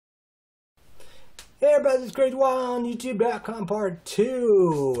Hey everybody, it's Crazy Wild on YouTube.com part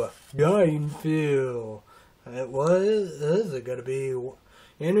 2. Gainfield. What is it going to be?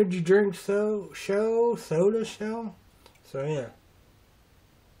 Energy drink soda show? So yeah.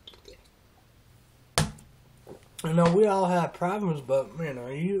 You know, we all have problems, but you know,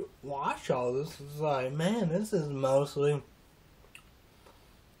 you watch all this, it's like, man, this is mostly,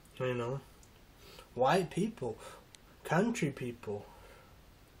 you know, white people, country people,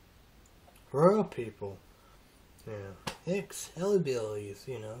 rural people, hillbillies,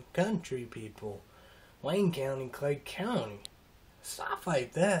 country people, Wayne County, Clay County, stuff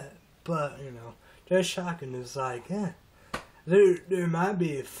like that. But, just shocking. It's like, there might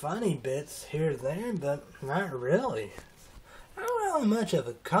be funny bits here and there, but not really. Not really much of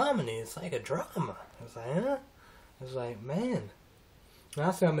a comedy. It's like a drama. It's like, It's like, man.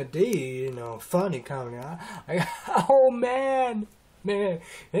 That's some of the, funny comedy. Oh, man, there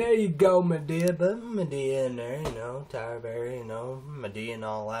you go, Madea. But Madea in there, Tyra Berry, Madea and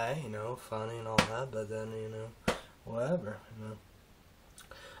all that, funny and all that. But then, whatever,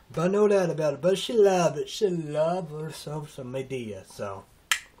 But no doubt about it. But she loved it. She loved herself some Madea. So,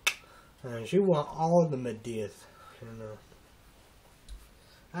 she want all the Madeas,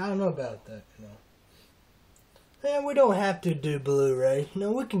 I don't know about that, And we don't have to do Blu-ray.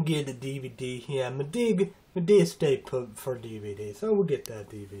 We can get a DVD. Yeah, Madea stay put for DVD, so we'll get that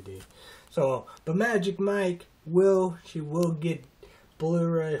DVD. So, but Magic Mike she will get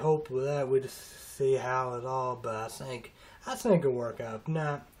Blu-ray. Hopefully that we just see how it all. But I think it'll work out. If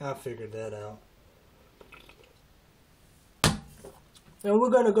not, I figured that out. And we're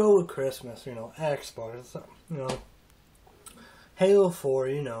gonna go with Christmas. Xbox. Halo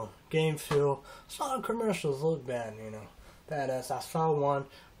 4. Game feel. Some of the commercials look bad. Badass. I saw one.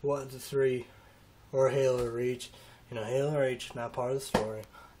 The 3. Or Halo Reach. Halo Reach not part of the story.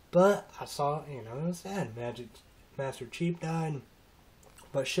 But I saw, it was sad. Master Chief died.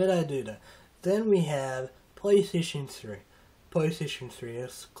 But should I do that? Then we have PlayStation 3. PlayStation 3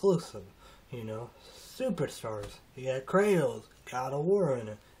 exclusive. Superstars. You got Kratos. God of War in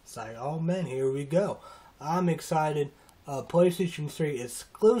it. It's like, oh man, here we go. I'm excited. PlayStation 3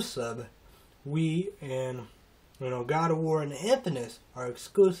 exclusive. God of War and Infinite are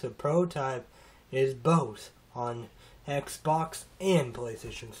exclusive. Prototype is both on Xbox and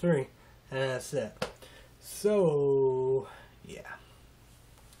PlayStation 3, and that's it. So, yeah.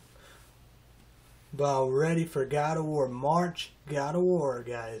 But ready for God of War. March God of War,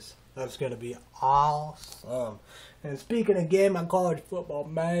 guys. That's going to be awesome. And speaking of game on college football,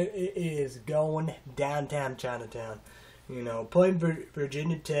 man, it is going downtown Chinatown. Playing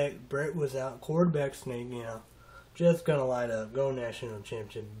Virginia Tech. Brett was out. Quarterback sneak, just going to light up. Go national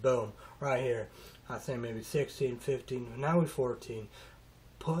championship. Boom. Right here. I think maybe 16, 15. Now we're 14.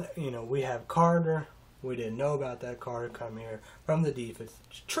 We have Carter. We didn't know about that. Carter come here from the defense.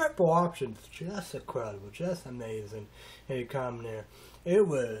 Triple options. Just incredible. Just amazing. And he come there. It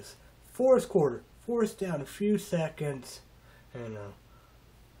was fourth quarter. Fourth down a few seconds.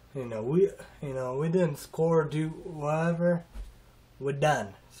 We didn't score, do whatever. We're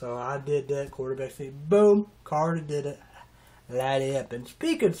done. So I did that. Quarterback said, boom. Carter did it. Light it up. And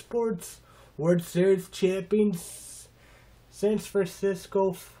speaking of sports, World Series champions, San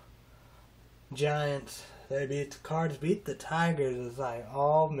Francisco Giants. They beat the Cards, beat the Tigers. It's like,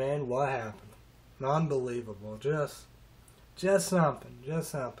 oh man, what happened? Unbelievable. Just something.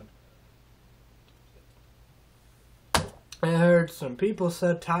 I heard some people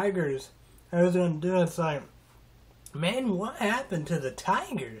said Tigers. I was going to do it. It's like, man, what happened to the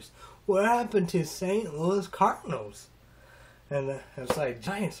Tigers? What happened to St. Louis Cardinals? And it's like,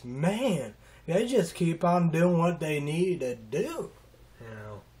 Giants, man, they just keep on doing what they need to do.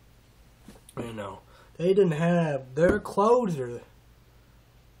 They didn't have their closer.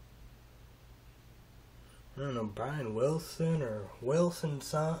 I don't know, Brian Wilson or Wilson's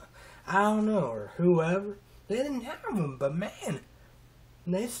son. I don't know, or whoever. They didn't have them, but man,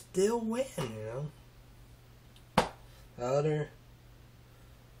 they still win,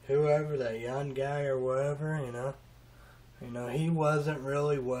 Whoever, that young guy or whatever, he wasn't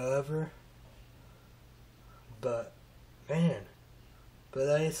really whatever. But, man,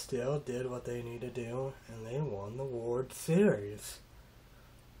 they still did what they needed to do, and they won the World Series.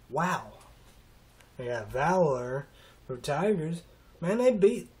 Wow. They got Valor for Tigers. Man, they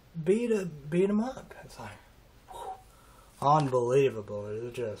beat them up. It's like, unbelievable.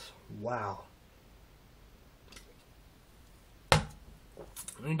 It's just, wow.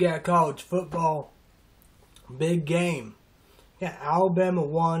 You got college football. Big game. You got Alabama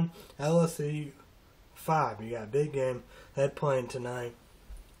 1, LSU 5. You got a big game. They're playing tonight.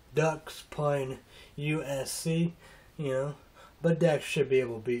 Ducks playing USC, you know. But Ducks should be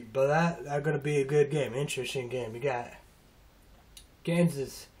able to beat. But that's going to be a good game, interesting game. You got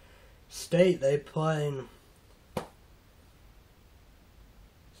Kansas State, they playing.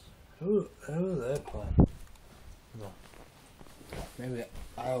 Who are they playing? No. Maybe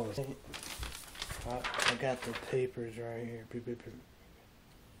I was. I got the papers right here.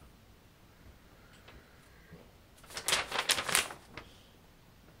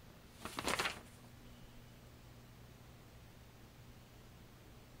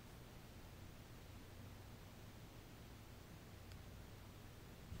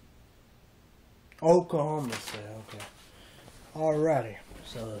 Oklahoma State, okay. Alrighty.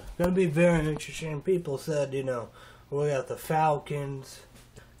 So, it's going to be very interesting. People said, you know, we got the Falcons,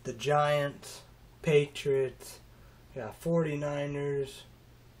 the Giants, Patriots, we got 49ers,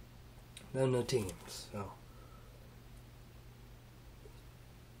 then the teams.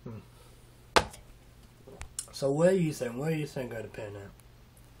 So what do you think? What do you think of the pin out?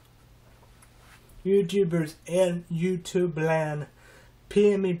 YouTubers and YouTube land,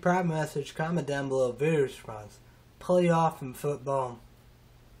 PM me private message, comment down below, video response. Playoff in football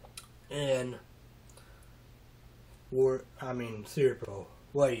and Super Bowl.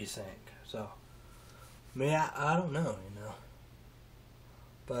 What do you think? So, I don't know, you know.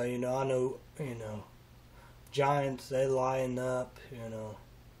 But, you know, I know, you know, Giants, they line up, you know.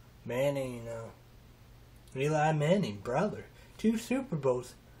 Manning, you know. Eli Manning, brother. 2 Super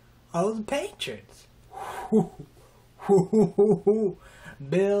Bowls. Oh, the Patriots.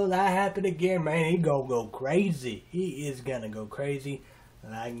 Bill, that happened again, man. He gonna go crazy. He is gonna go crazy.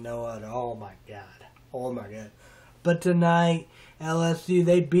 Like no other. Oh my God. Oh my God. But tonight, LSU,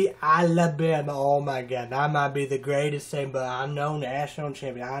 they beat Alabama. Oh my God. That might be the greatest thing, but I know national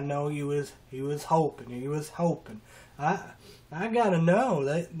champion. I know he was hoping. I gotta know.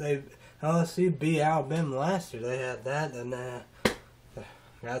 They LSU beat Alabama last year. They had that, and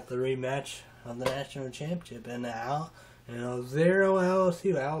got the rematch of the national championship, and now, you know, 0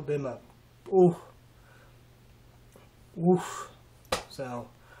 LSU, Alabama. Oof. So,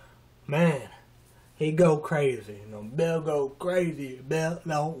 man, he go crazy. You know, Bill go crazy. Bill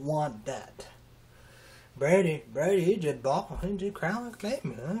don't want that. Brady, he just ball. He just crown like a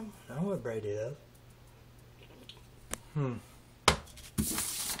baby. I don't know what Brady does.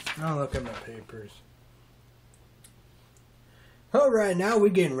 I'll look at my papers. Alright, now we're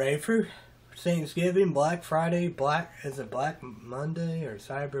getting ready for Thanksgiving, Black Friday, Black Monday or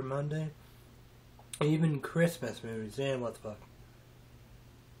Cyber Monday? Even Christmas movies. Damn, what the fuck?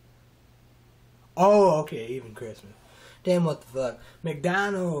 Oh, okay, even Christmas. Damn, what the fuck?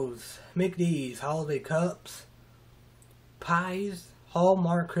 McDonald's, McD's, holiday cups, pies,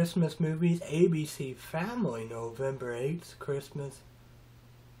 Hallmark Christmas movies, ABC Family, November 8th, Christmas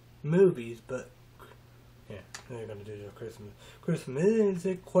movies, but yeah, they're gonna do the Christmas is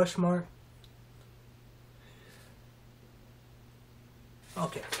it? Question mark.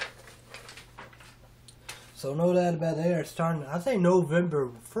 Okay. So no doubt about that. They're starting. I think November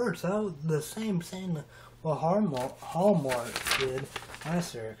 1st. That was the same thing what Hallmark did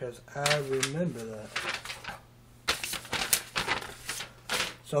last year, because I remember that.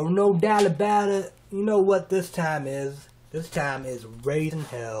 So no doubt about it. You know what this time is? This time is raising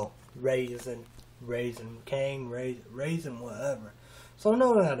hell, raising king, raising whatever. So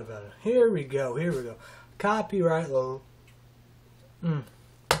no doubt about it. Here we go. Copyright law. You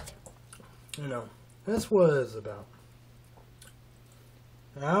know, that's what it's about.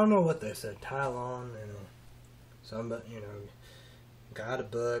 I don't know what they said. Tylon, you know, somebody, you know, got a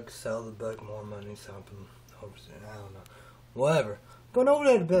book, sell the book, more money, something. I don't know, whatever. But no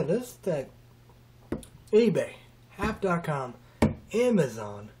doubt about it. This thing, eBay, Half.com,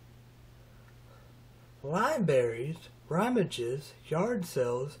 Amazon, libraries, ramages, yard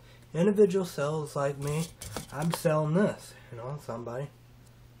sales, individual sales like me. I'm selling this, you know, somebody.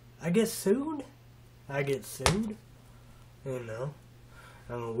 I get sued, you know.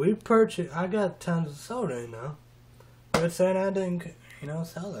 I mean, we purchased, I got tons of soda, you know. But saying I didn't, you know,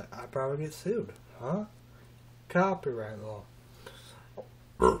 sell it, I'd probably get sued, huh? Copyright law.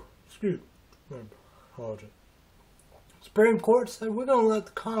 Excuse me. Apologies. Supreme Court said we're going to let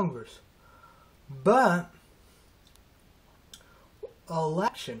the Congress. But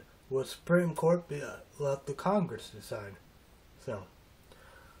election will Supreme Court let the Congress decide. So,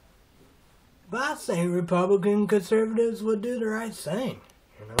 but I think Republican conservatives would do the right thing.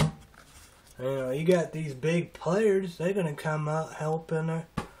 You know, you got these big players. They're gonna come out helping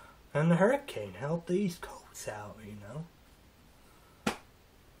in the hurricane, help the East Coast out. You know,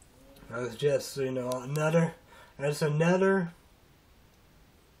 that's just, you know, another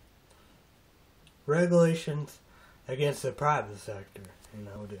regulations against the private sector. You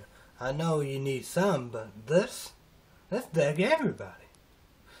know, I know you need some, but that's big everybody.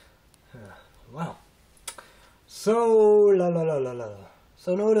 Wow. So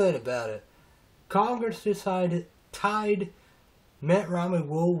So no doubt about it. Congress decided tied. Mitt Romney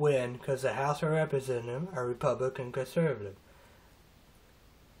will win because the House of Representatives are Republican conservative.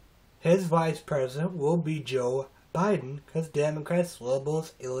 His vice president will be Joe Biden because Democrats,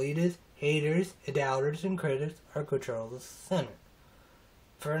 liberals, elitists, haters, doubters, and critics are control the Senate.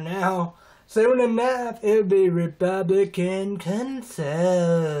 For now, soon enough, it'll be Republican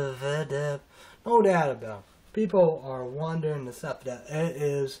conservative. No doubt about it. People are wondering the stuff that it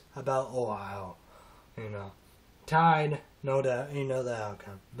is about Ohio. You know, tied, no doubt, you know the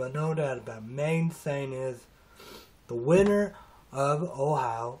outcome. But no doubt about it. Main thing is the winner of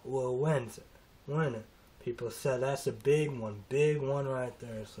Ohio will win it. People said that's a big one right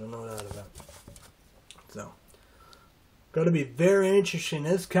there. So no doubt about it. So, going to be very interesting.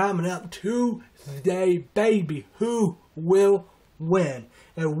 It's coming up Tuesday, baby. Who will win?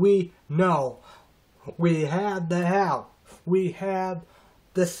 And we know we have the House. We have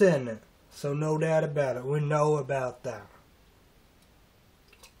the Senate. So no doubt about it. We know about that.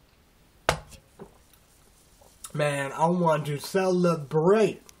 Man, I want to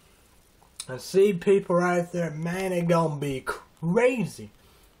celebrate and see people right there. Man, it's gonna be crazy.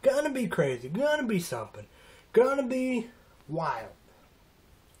 Gonna be crazy. Gonna be something. Gonna be wild.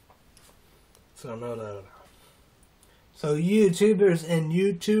 So no doubt about it. So YouTubers in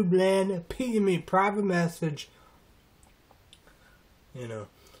YouTube land, PM me private message. You know,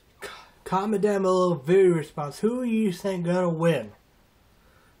 comment down below video response. Who you think gonna win?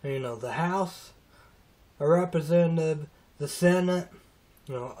 You know, the House, a representative, the Senate,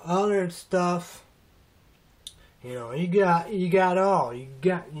 you know, other stuff. You know, you got all. You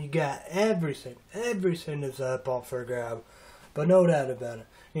got everything. Everything is up for grab. But no doubt about it.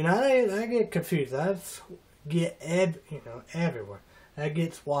 You know, I get confused. Everywhere. That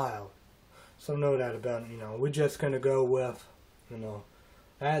gets wild. So no doubt about it, you know. We're just gonna go with, you know,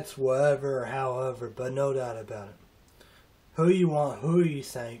 that's whatever or however, but no doubt about it. Who you want, who you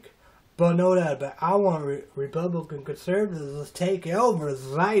think. But no doubt about it, I want Republican conservatives. Let's take it over, let's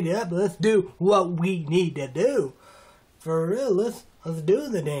light it up, let's do what we need to do. For real, let's do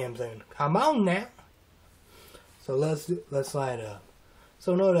the damn thing. Come on now. So let's light it up.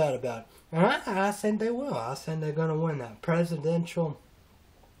 So no doubt about it. And I think they will. I think they're going to win that presidential.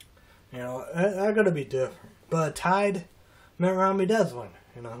 You know, they're going to be different. But tied, Mitt Romney does win.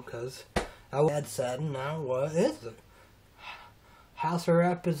 You know, because I had said, now what is it? House of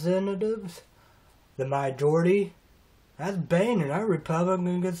Representatives, the majority, that's Boehner, not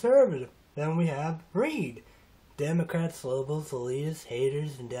Republican conservative. Then we have Reid. Democrats, liberals, elitists,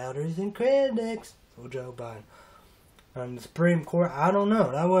 haters, and doubters, and critics. So Joe Biden. On the Supreme Court, I don't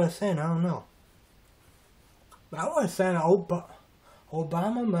know. That's what I'm saying. I don't know. But I was saying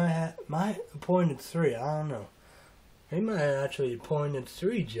Obama might appointed 3. I don't know. He might have actually appointed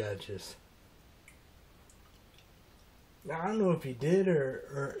 3 judges. I don't know if he did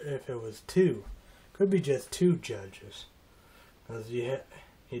or if it was 2. Could be just 2 judges. Because he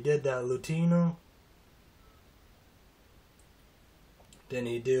did that Latino. Then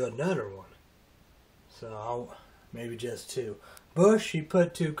he do another one. So maybe just 2. Bush, he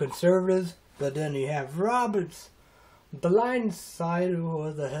put 2 conservatives, but then you have Roberts, blind side who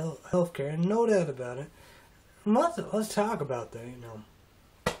was the healthcare, no doubt about it. Let's talk about that. You know,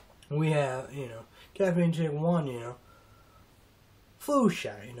 we have, you know, Caffeine Chick 1, you know, flu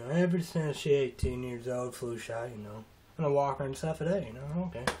shot. You know, ever since she 18 years old, flu shot. You know, and a walker and stuff today. You know,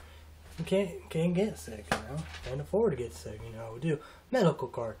 okay. You can't get sick. You know, can't afford to get sick. You know, we do medical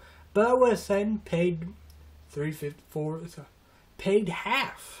card, but I was saying paid $354, paid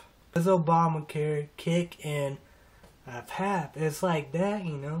half. Because Obamacare kick in half. It's like that,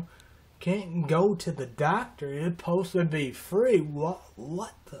 you know. Can't go to the doctor. It's supposed to be free. What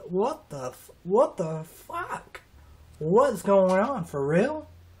the fuck? What's going on, for real?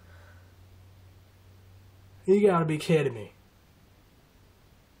 You gotta be kidding me.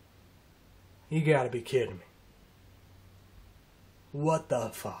 You gotta be kidding me. What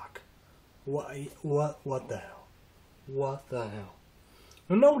the fuck? What the hell? What the hell?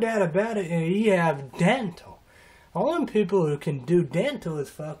 Well, no doubt about it, you have dental. Only people who can do dental is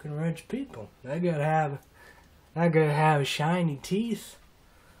fucking rich people. They gotta have shiny teeth.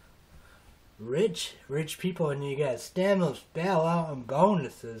 Rich people, and you got stimulus, bailout, and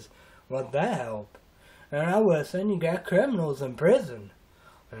bonuses. What that help? And I was saying you got criminals in prison.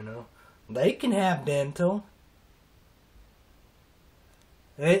 You know, they can have dental.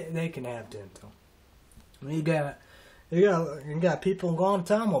 They can have dental. You got people in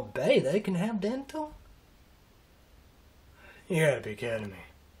Guantanamo Bay. They can have dental. You gotta be kidding me.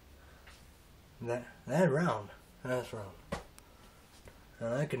 That's wrong. That's wrong.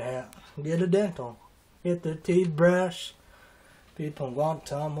 Now they can get a dental, get their teeth brushed. People in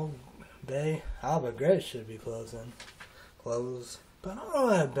Guantanamo Bay, Albert Grace should be closed. But I don't know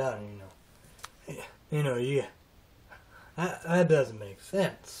that about it, that doesn't make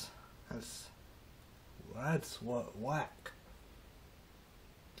sense. That's what whack.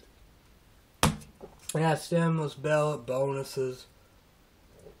 Yeah, stimulus bill, bonuses.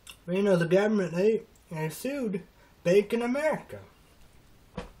 The government, they sued Bank in America.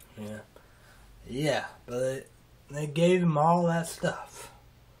 Yeah, but they gave them all that stuff.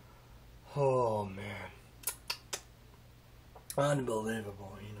 Oh, man.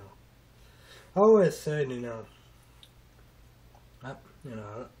 Unbelievable, I always said,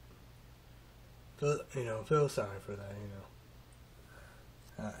 feel sorry for that,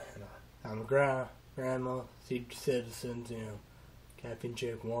 I'm a grandma, senior citizens, Captain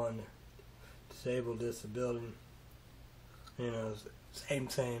Chick 1, disabled disability,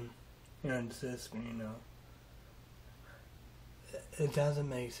 same, insisting, it doesn't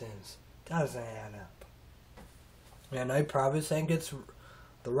make sense. Doesn't add up. And I probably think it's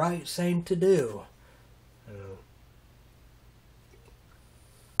the right thing to do.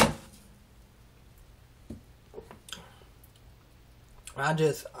 I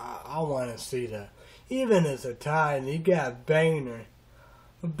want to see that. Even as a time, you got Boehner.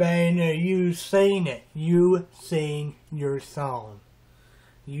 Boehner, you seen it. You sing your song.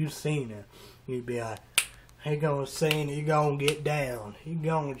 You seen it. You'd be like, he gonna sing, he gonna get down. He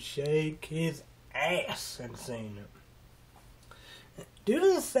gonna shake his ass and sing it. Do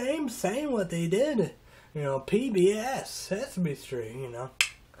the same what they did. PBS, Sesame Street,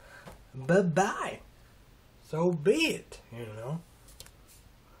 Bye-bye. So be it,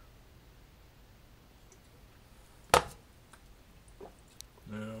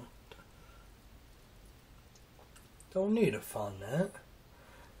 Don't need to fund that.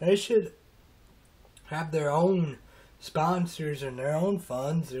 They should have their own sponsors and their own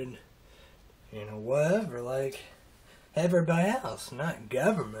funds and, whatever, like everybody else, not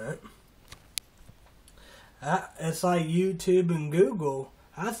government. It's like YouTube and Google.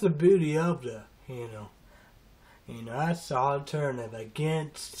 That's the beauty of the, that's the alternative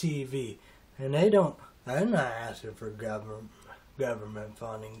against TV. And they're not asking for government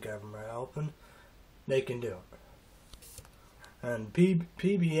funding, government helping. They can do it. And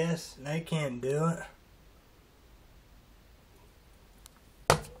PBS, they can't do it.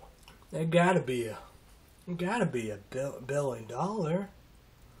 There gotta be a $1 billion.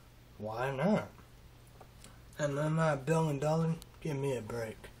 Why not? And I'm not $1 billion. Give me a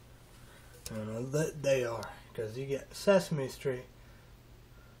break. They are, because you get Sesame Street.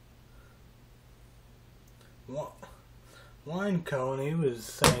 Wine Cone, he was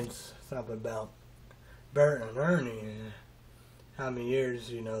saying something about Bert and Ernie and how many years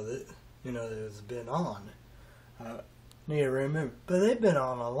that it's been on. Need to remember, but they've been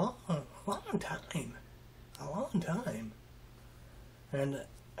on a long time, and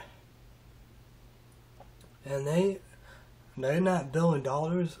they're not $1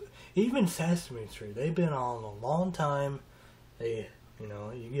 billion. Even Sesame Street, they've been on a long time. You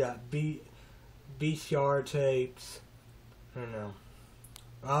got VCR tapes,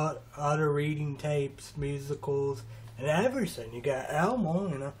 other reading tapes, musicals, and everything. You got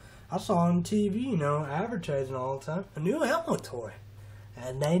Elmo, I saw on TV, advertising all the time, a new Elmo toy.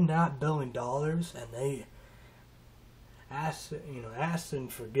 And they not $1 billion, and they asking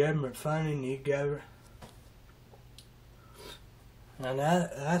for government funding, and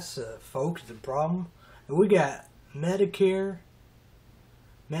that's folks, the problem. And we got Medicare,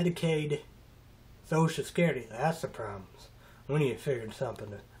 Medicaid, Social Security. That's the problems. We need to figure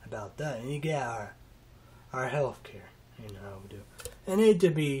something about that. And you got our health care. How we do. It need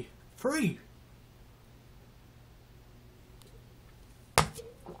to be free.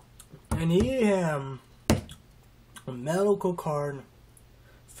 And you have a medical card.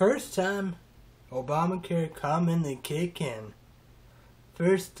 First time Obamacare coming to kick in.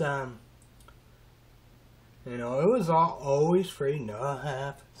 First time. It was always free, no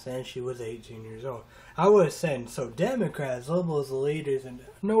half, since she was 18 years old. I was saying, so Democrats, liberals, the leaders, and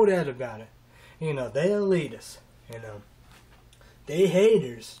no doubt about it. They elitists, They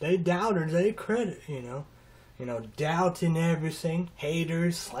haters, they doubters, they credit, doubting everything,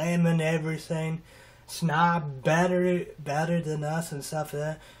 haters, slamming everything, snob better than us and stuff like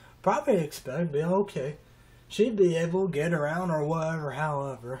that. Probably expect, be okay. She'd be able to get around or whatever,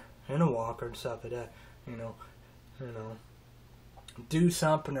 however, in a walker and stuff like that. you know, do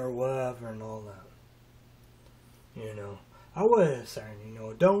something or whatever and all that. I was saying,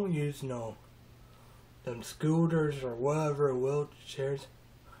 don't use them scooters or whatever, wheelchairs.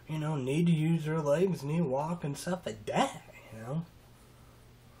 Need to use their legs, need to walk and stuff like that. I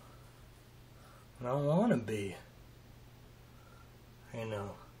don't want to be,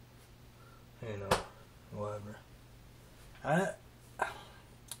 whatever.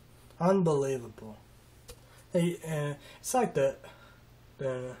 Unbelievable. It's like the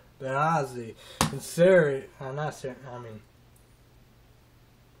Ozzy and Syria, not Syria,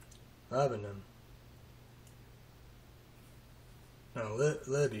 Lebanon. No,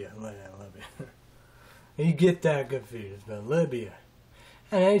 Libya. You get that confused, but Libya.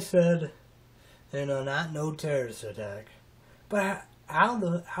 And they said, not no terrorist attack. But how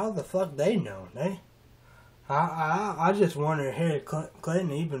the fuck they know? I just wonder if Hillary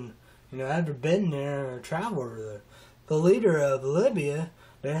Clinton even, ever been there or traveled there. The leader of Libya,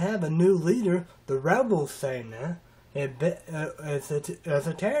 they have a new leader, the rebels saying that. It's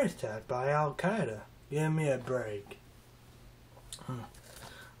a terrorist attack by Al Qaeda. Give me a break.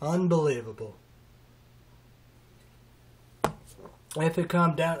 Unbelievable. If it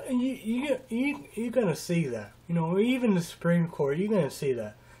comes down, you're gonna see that. Even the Supreme Court, you're gonna see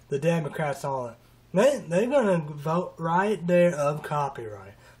that. The Democrats, all that. They're gonna vote right there of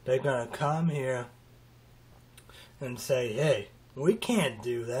copyright. They're gonna come here and say, hey, we can't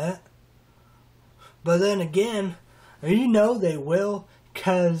do that. But then again, they will,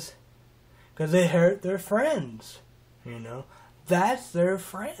 cause they hurt their friends. That's their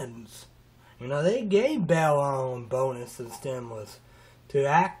friends. They gave bailout bonus and stimulus to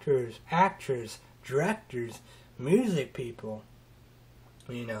actors, directors, music people.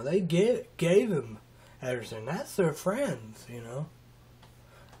 They gave them everything. That's their friends, You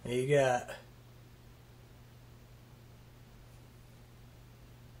got...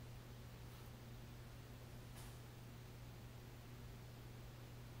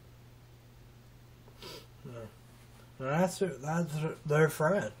 That's their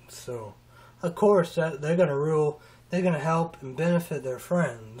friends. So, of course, they're gonna rule. They're gonna help and benefit their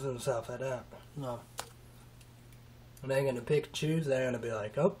friends and stuff like that. No, they're gonna pick and choose. They're gonna be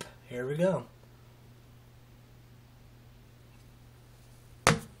like, "Oh, here we go."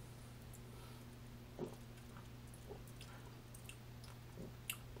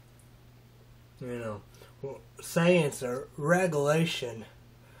 Saying it's a regulation.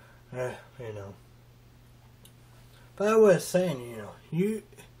 But I was saying, you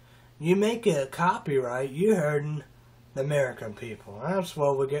make it a copyright, you're hurting the American people. That's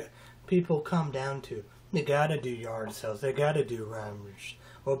what we get. People come down to. They gotta do yard sales. They gotta do rhymes.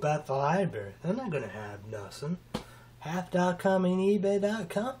 What about the library? They're not gonna have nothing. Half.com and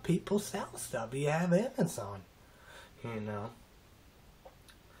eBay.com, people sell stuff. You have Amazon.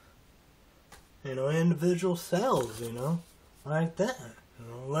 Individual sales, like that.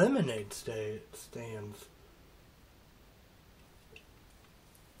 Lemonade stands.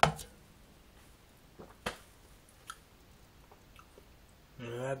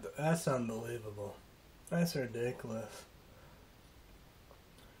 That's unbelievable. That's ridiculous.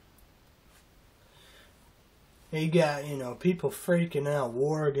 You got, people freaking out,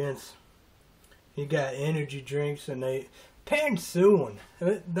 war against, you got energy drinks, and parents suing.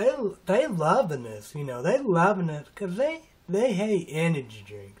 They loving this, they loving it, because they hate energy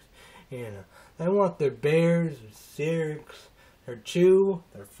drinks, They want their beers, their syrups, their chew,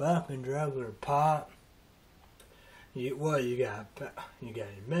 their fucking drugs, their pot. You got your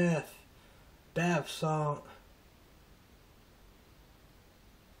meth, bath salt,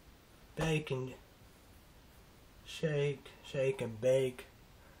 bacon, shake and bake,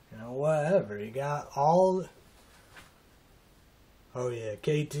 whatever. You got all. Oh yeah,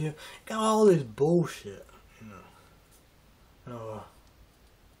 K2. Got all this bullshit,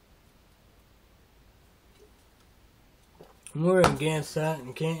 We're against that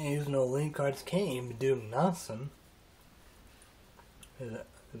and can't use no link cards. Can't even do nothing.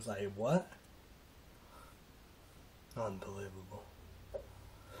 It's like, what? Unbelievable.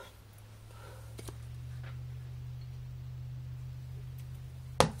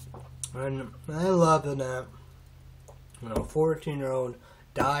 And I love that, 14-year-old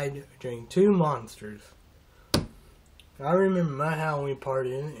died drinking 2 Monsters. I remember my Halloween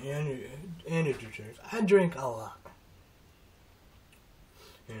party in energy drinks. I drink a lot.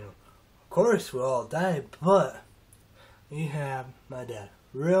 Of course we all died, but you have my dad.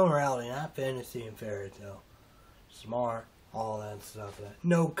 Real rowdy, not fantasy and fairy tale. Smart, all that stuff.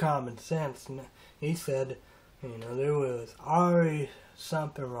 No common sense. He said, there was already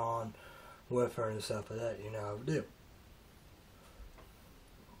something wrong with her and stuff like that, you know, I would do.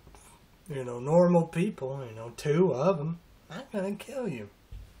 You know, normal people, you know, 2 of them, I'm gonna kill you.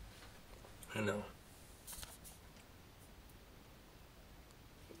 You know.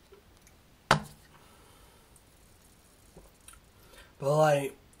 But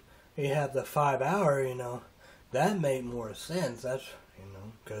like, you have the 5 hour, you know, that made more sense. That's, you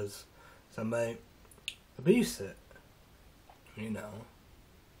know, because somebody abused it, you know.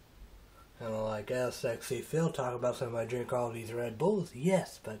 And like Sexy Phil talk about somebody drink all these Red Bulls.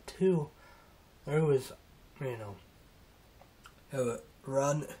 Yes, but 2, there was, you know, it would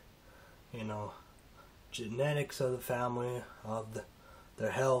run, you know, genetics of the family, of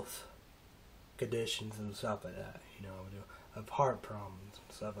their health conditions and stuff like that, you know, of heart problems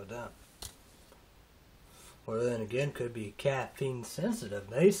and stuff like that. Or then again, could be caffeine sensitive.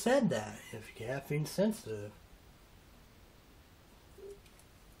 They said that, if you're caffeine sensitive.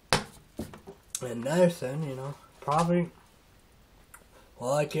 And another thing, you know, probably,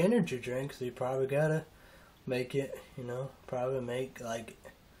 well, like energy drinks, you probably gotta make it, you know, probably make, like,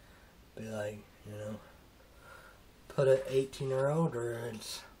 be like, you know, put an 18 or older,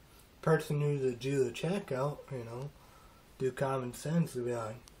 it's person who to do the checkout, you know, do common sense, to be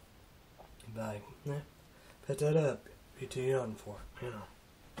like, yeah, put that up, you're too young for it, you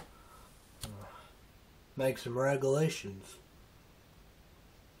know. Make some regulations.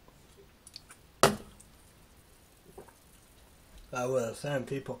 I was saying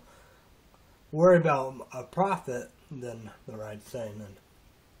people worry about a profit than the right thing. And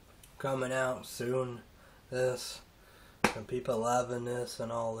coming out soon, this, and people loving this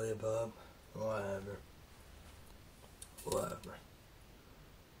and all the above, whatever.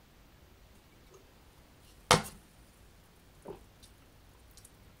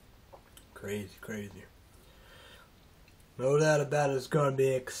 Crazy. No doubt about it, it's going to be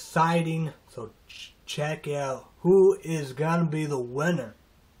exciting, so check out who is going to be the winner.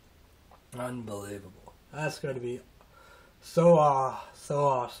 Unbelievable. That's going to be so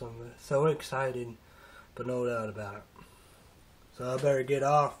awesome, so exciting, but no doubt about it. So I better get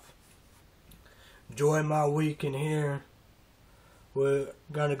off. Enjoy my weekend here. We're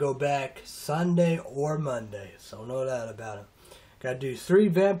going to go back Sunday or Monday, so no doubt about it. Got to do 3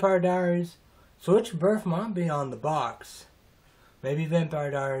 Vampire Diaries. Switch Birth might be on the box. Maybe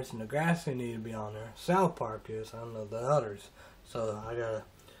Vampire Diaries and Degrassi need to be on there. South Park is. I don't know the others. So I got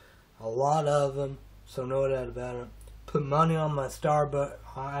a lot of them. So no doubt about it. Put money on my Starbucks.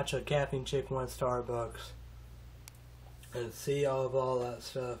 Actually, Caffeine Chick won Starbucks. And see all that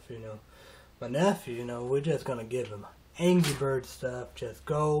stuff, you know. My nephew, you know, we're just going to give him Angry Bird stuff. Just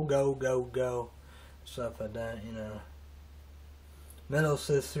go. Stuff like that, you know. Middle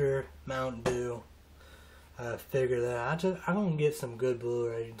Sister, Mountain Dew. I figure that I'm gonna get some good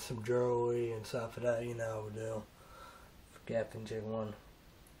Blu-ray and some jewelry and stuff like that, you know, we'll do for Captain Chick 1.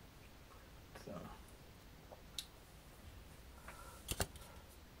 So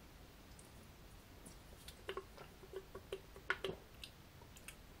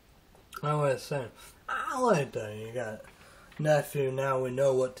I was saying, I like that. You got nephew, now we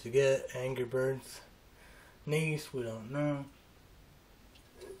know what to get. Angry Birds. Niece, we don't know.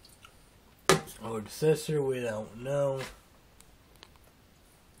 Or the sister, we don't know.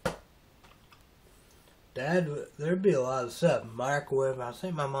 Dad, there'd be a lot of stuff. Microwave, I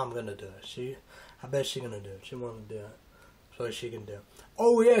think my mom's gonna do it. I bet she's gonna do it. She wanna do it. So she can do it.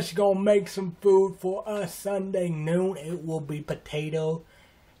 Oh yeah, she's gonna make some food for us Sunday noon. It will be potato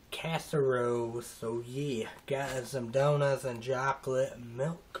casserole. So yeah, got some donuts and chocolate and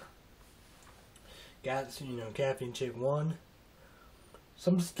milk. Got some, you know, Caffeine Chick 1.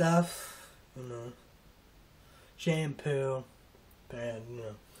 Some stuff. You know, shampoo, pad, you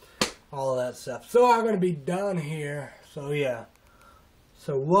know, all of that stuff. So I'm going to be done here. So yeah.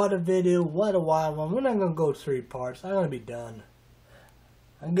 So what a video, what a wild one. We're not going to go 3 parts. I'm going to be done.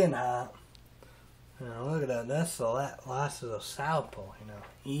 I'm getting hot. You know, look at that. That's the last of the South Pole, you know.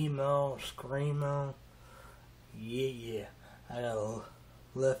 Emo, screamo. Yeah. I got to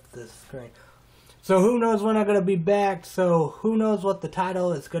lift this screen. So who knows when I'm going to be back. So who knows what the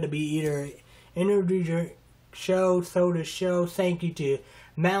title is going to be. Either Energy Show, Soda Show. Thank you to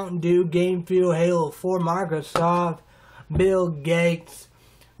Mountain Dew, Game Fuel, Halo 4, Microsoft, Bill Gates.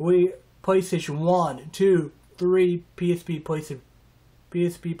 PlayStation 1, 2, 3, PSP,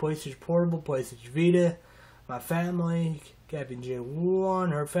 PlayStation Portable, PlayStation Vita. My family, Captain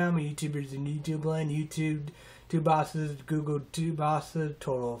J1, her family, YouTubers in YouTube Land, YouTube, 2 bosses, Google 2 bosses,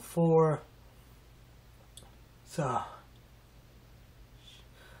 total of 4. So,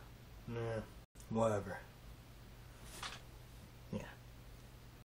 whatever.